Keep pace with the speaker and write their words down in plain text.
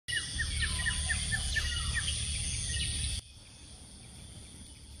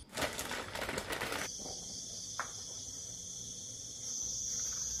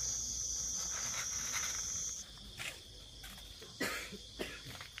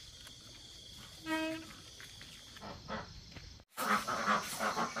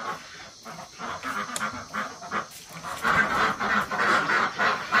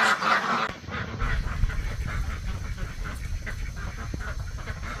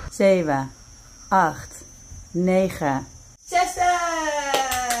7, 8, 9, 60!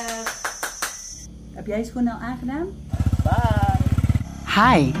 Heb jij je schoenen al aangedaan? Bye!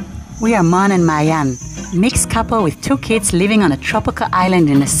 Hi, we are Mon and Maayan, mixed couple with 2 kids living on a tropical island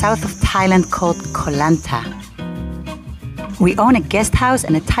in the south of Thailand called Koh Lanta. We own a guest house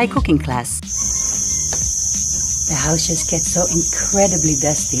and a Thai cooking class. The house just gets so incredibly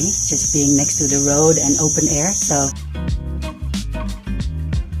dusty, just being next to the road and open air, so...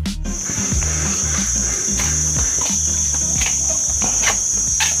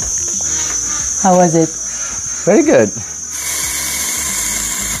 How was it? Very good.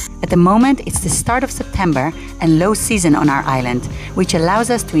 At the moment, it's the start of September and low season on our island, which allows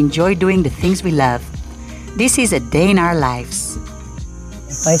us to enjoy doing the things we love. This is a day in our lives.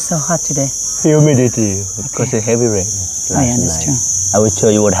 Why is it so hot today? Humidity, because of heavy rain Oh yeah, that's true. I will show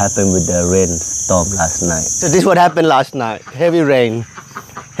you what happened with the rainstorm last night. So this is what happened last night. Heavy rain,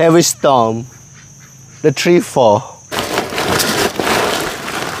 heavy storm, the tree fall.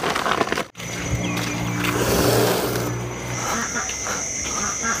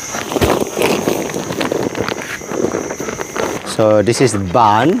 So this is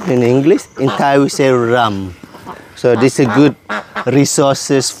baht in English. In Thai we say ram. So this is good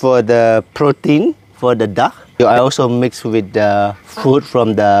resources for the protein for the duck. I also mix with the food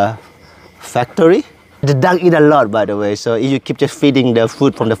from the factory. The duck eat a lot, by the way. So if you keep just feeding the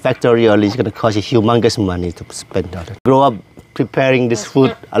food from the factory, it's going to cost you humongous money to spend on it. Grow up preparing this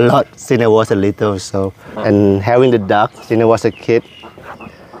food a lot since I was a little. So and having the duck since I was a kid.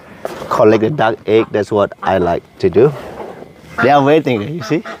 Collect the duck egg. That's what I like to do. They are waiting, you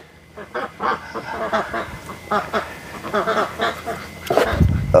see?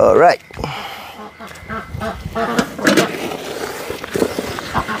 All right.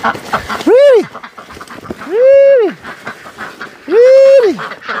 Really? Really? Really?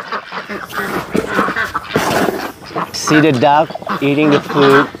 See the duck eating the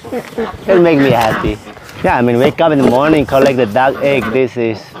food. That makes me happy. Yeah, I mean, wake up in the morning, collect the duck egg. This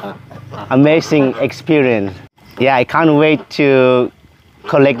is amazing experience. Yeah, I can't wait to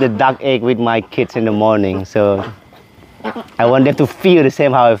collect the duck egg with my kids in the morning. So I want them to feel the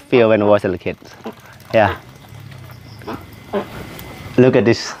same how I feel when I was a kid. Yeah. Look at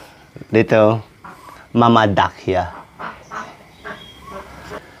this little mama duck here.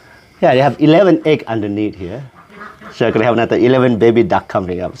 Yeah, they have 11 eggs underneath here. So I'm gonna have another 11 baby duck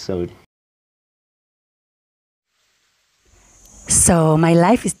coming up soon. So my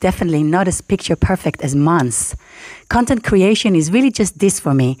life is definitely not as picture perfect as Mon's. Content creation is really just this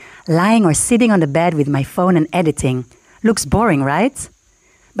for me, lying or sitting on the bed with my phone and editing. Looks boring, right?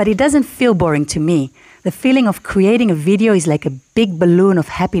 But it doesn't feel boring to me. The feeling of creating a video is like a big balloon of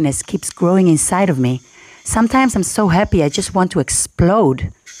happiness keeps growing inside of me. Sometimes I'm so happy I just want to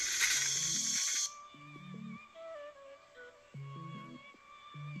explode.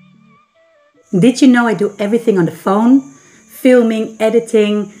 Did you know I do everything on the phone? Filming,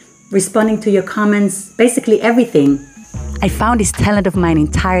 editing, responding to your comments, basically everything. I found this talent of mine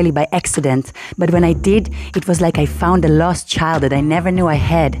entirely by accident, but when I did, it was like I found a lost child that I never knew I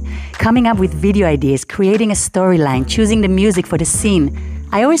had. Coming up with video ideas, creating a storyline, choosing the music for the scene.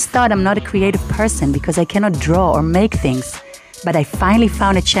 I always thought I'm not a creative person because I cannot draw or make things, but I finally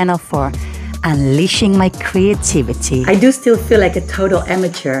found a channel for unleashing my creativity. I do still feel like a total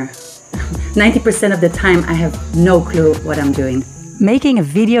amateur. 90% of the time I have no clue what I'm doing. Making a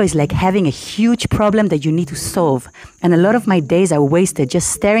video is like having a huge problem that you need to solve, and a lot of my days are wasted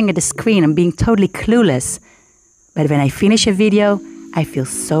just staring at the screen and being totally clueless. But when I finish a video, I feel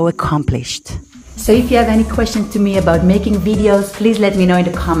so accomplished. So if you have any questions to me about making videos, please let me know in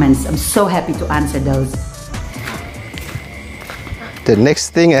the comments. I'm so happy to answer those. The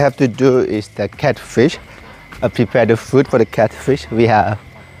next thing I have to do is the catfish. I prepare the food for the catfish. We have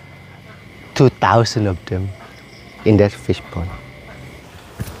 2,000 of them in that fish pond.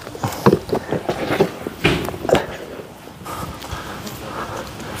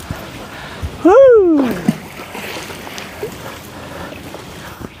 Woo!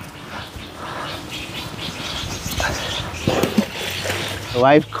 My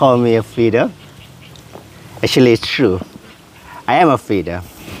wife called me a feeder. Actually, it's true. I am a feeder.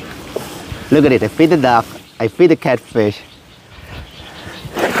 Look at it. I feed the duck. I feed the catfish.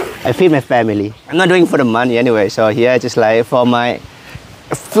 I feed my family. I'm not doing it for the money anyway, so here just like for my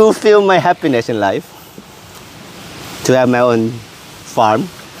fulfill my happiness in life. To have my own farm.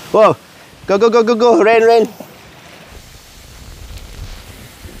 Whoa! Go, go, go, go, go! Rain, rain!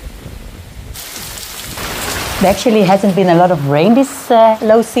 There actually hasn't been a lot of rain this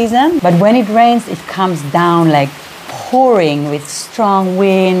low season, but when it rains, it comes down like pouring with strong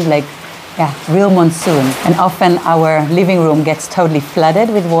wind, like, yeah, real monsoon. And often our living room gets totally flooded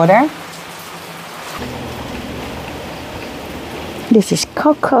with water. This is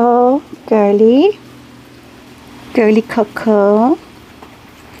Coco, girly Coco.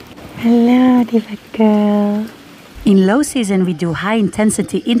 Hello, diva girl. In low season, we do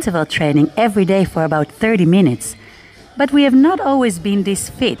high-intensity interval training every day for about 30 minutes. But we have not always been this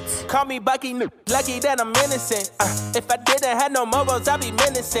fit. Call me Bucky, lucky that I'm innocent. If I didn't have no morals, I'd be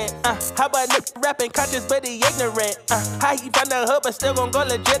menacing. How about rapping conscious but he ignorant? How he from the hood but still gon' go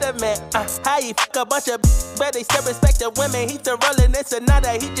legitimate? How he fuck a bunch of but they still respect the women? He's the rolling in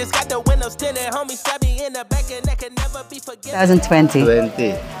Sonata. He just got the windows tinted. Homie stabbed me in the back and that can never be forgiven.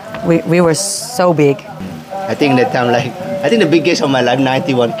 2020. We were so big. I think that time, I think the biggest of my life,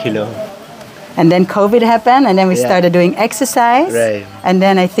 91 kilo. And then COVID happened, and then we started doing exercise. Right. And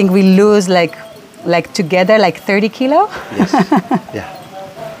then I think we lose like together 30 kilo. Yes. Yeah.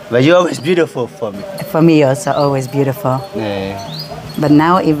 But you're always beautiful for me. For me also, always beautiful. Yeah. But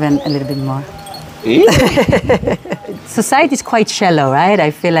now even a little bit more. Society is quite shallow, right? I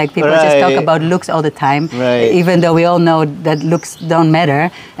feel like people just talk about looks all the time, even though we all know that looks don't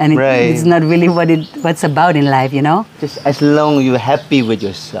matter, and it's not really what's about in life, you know? Just as long as you're happy with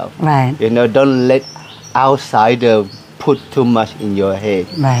yourself. Right. You know, don't let outsider put too much in your head.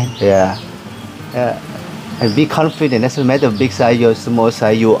 Right. Yeah. And be confident. Doesn't matter big size or small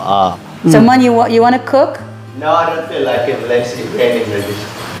size you are. Someone you want to cook? No, I don't feel like it. Let's see, raining like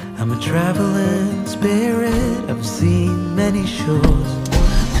this. I'm a traveling spirit, I've seen many shores.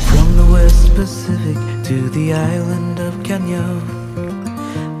 From the West Pacific to the island of Kenya.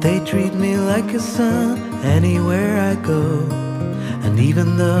 They treat me like a son anywhere I go. And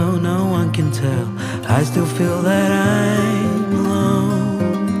even though no one can tell, I still feel that I'm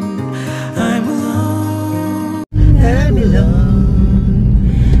alone. I'm alone. I'm alone.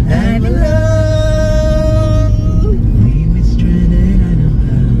 I'm alone.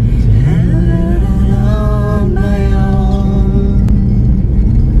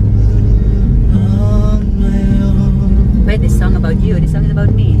 This song about you. This song is about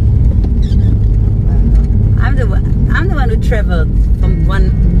me. I'm the one who traveled from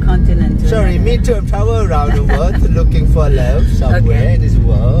one continent to Sorry, another. me too. I travel around the world looking for love somewhere in this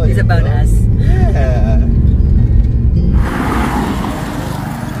world. It's about us. Yeah.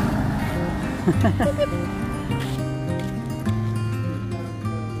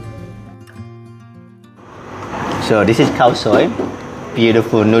 So this is khao soi,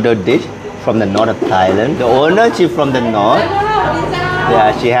 beautiful noodle dish from the north of Thailand. The owner, she's from the north.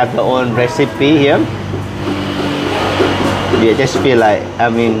 Yeah, she have her own recipe here. We just feel like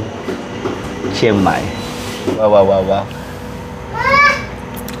I'm in Chiang Mai. Wow, wow, wow, wow.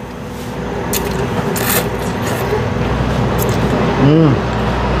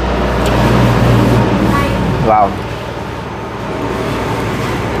 Wow.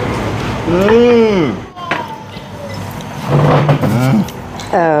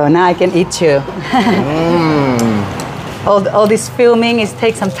 Oh, now I can eat you. All this filming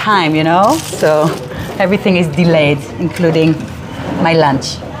takes some time, you know? So everything is delayed, including my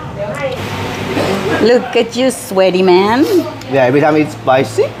lunch. Look at you, sweaty man. Yeah, every time it's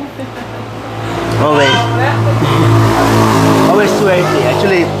spicy, always sweaty.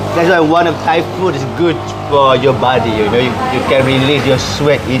 Actually, that's why one of Thai food is good for your body. You know, you can release your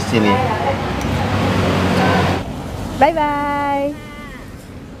sweat easily. Bye bye.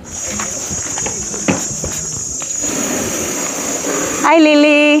 Hi,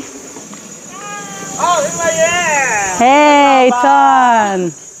 Lily. Oh, in my ear! Hey,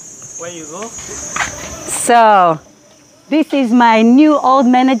 Ton. Where you go? So, this is my new old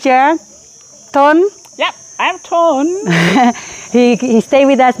manager, Ton. Yep, I'm Ton. He stayed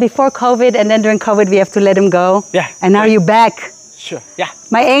with us before COVID, and then during COVID we have to let him go. Yeah. And now you're back. Sure, yeah.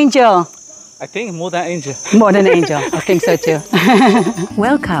 My angel. I think more than angel. More than angel. I think so too.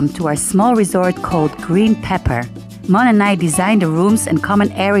 Welcome to our small resort called Green Pepper. Mon and I designed the rooms and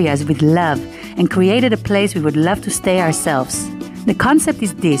common areas with love and created a place we would love to stay ourselves. The concept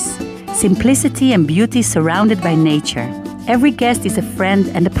is this: simplicity and beauty surrounded by nature. Every guest is a friend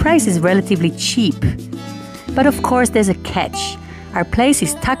and the price is relatively cheap. But of course there's a catch. Our place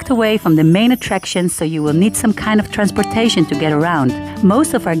is tucked away from the main attractions, so you will need some kind of transportation to get around.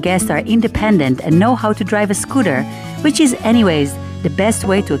 Most of our guests are independent and know how to drive a scooter, which is anyways the best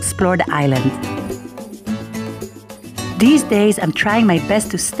way to explore the island. These days, I'm trying my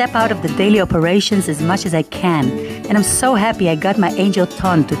best to step out of the daily operations as much as I can, and I'm so happy I got my angel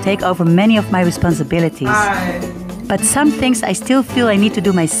Ton to take over many of my responsibilities. But some things I still feel I need to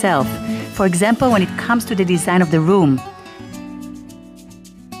do myself. For example, when it comes to the design of the room.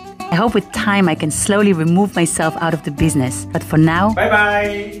 I hope with time I can slowly remove myself out of the business. But for now,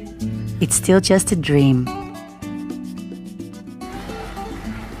 bye-bye. It's still just a dream.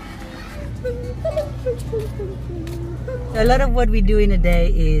 A lot of what we do in a day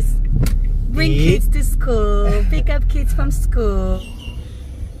is bring kids to school, pick up kids from school.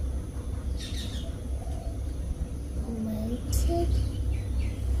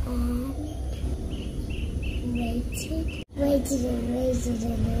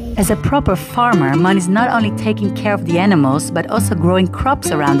 As a proper farmer, Mon is not only taking care of the animals, but also growing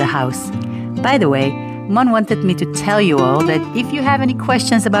crops around the house. By the way, Mon wanted me to tell you all that if you have any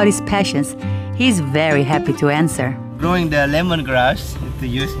questions about his passions, he's very happy to answer. Growing the lemongrass to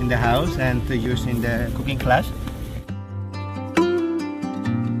use in the house and to use in the cooking class.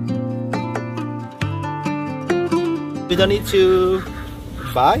 You don't need to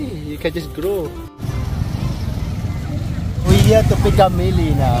buy, you can just grow. We have to pick up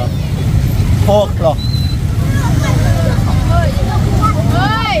Millie now. 4 o'clock.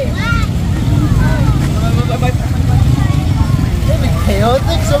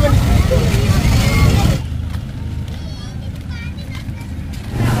 Chaotic, so many people.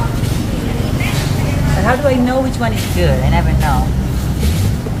 But how do I know which one is good? I never know.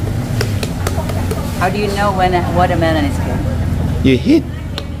 How do you know when a watermelon is good? You hit,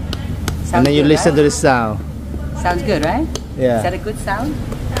 Sounds and then you good, listen right? to the sound. Sounds good, right? Yeah. Is that a good sound?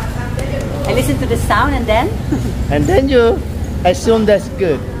 I listen to the sound and then? And then you assume that's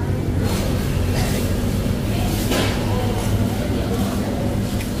good.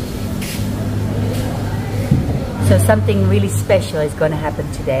 So something really special is going to happen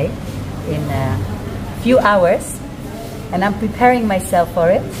today in a few hours, and I'm preparing myself for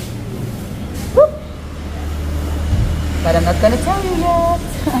it. Woo! But I'm not going to tell you yet.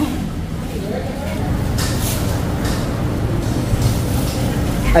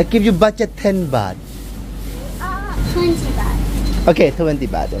 I give you budget 10 baht. 20 baht. Okay, 20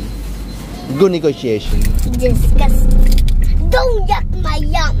 baht then. Good negotiation. Disgusting. Don't yuck my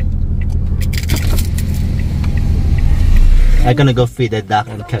yum. I'm gonna go feed the duck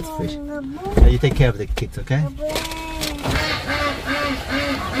and catfish. You take care of the kids, okay?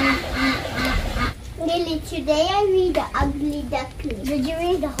 Lily, today I read The Ugly Duckling. Did you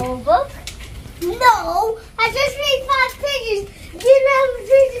read the whole book? No, I just read 5 pages. Do you know how many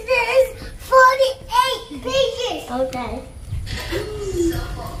pages there is? 48 pages. Okay.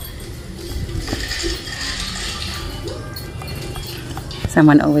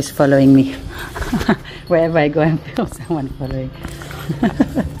 Someone always following me. Wherever I go, I feel someone following.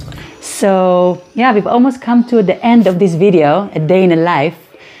 So, yeah, we've almost come to the end of this video, a day in a life.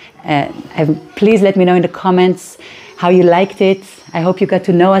 Please let me know in the comments how you liked it. I hope you got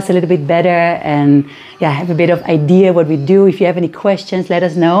to know us a little bit better and have a bit of idea what we do. If you have any questions, let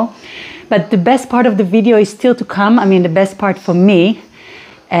us know. But the best part of the video is still to come. I mean, the best part for me.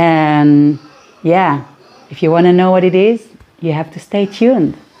 And yeah, if you want to know what it is, you have to stay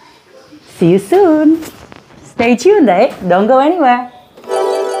tuned. See you soon. Stay tuned, eh? Don't go anywhere.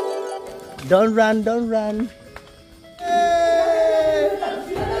 Don't run, don't run.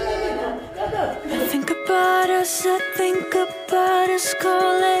 I think about us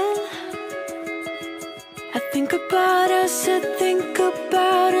calling. I think about us, I think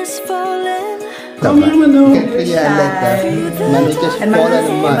about us falling. Manu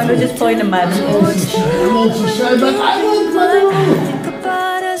just fall in the mud. Manu just fall in the mud. I think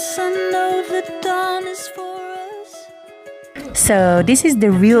about us, I know the dawn is for us. So this is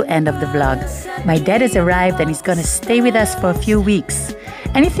the real end of the vlog. My dad has arrived and he's gonna stay with us for a few weeks.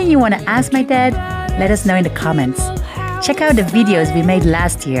 Anything you wanna ask my dad, let us know in the comments. Check out the videos we made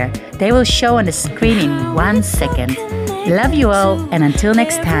last year. They will show on the screen in 1 second. Love you all, and until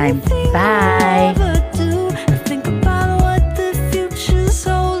next time, bye!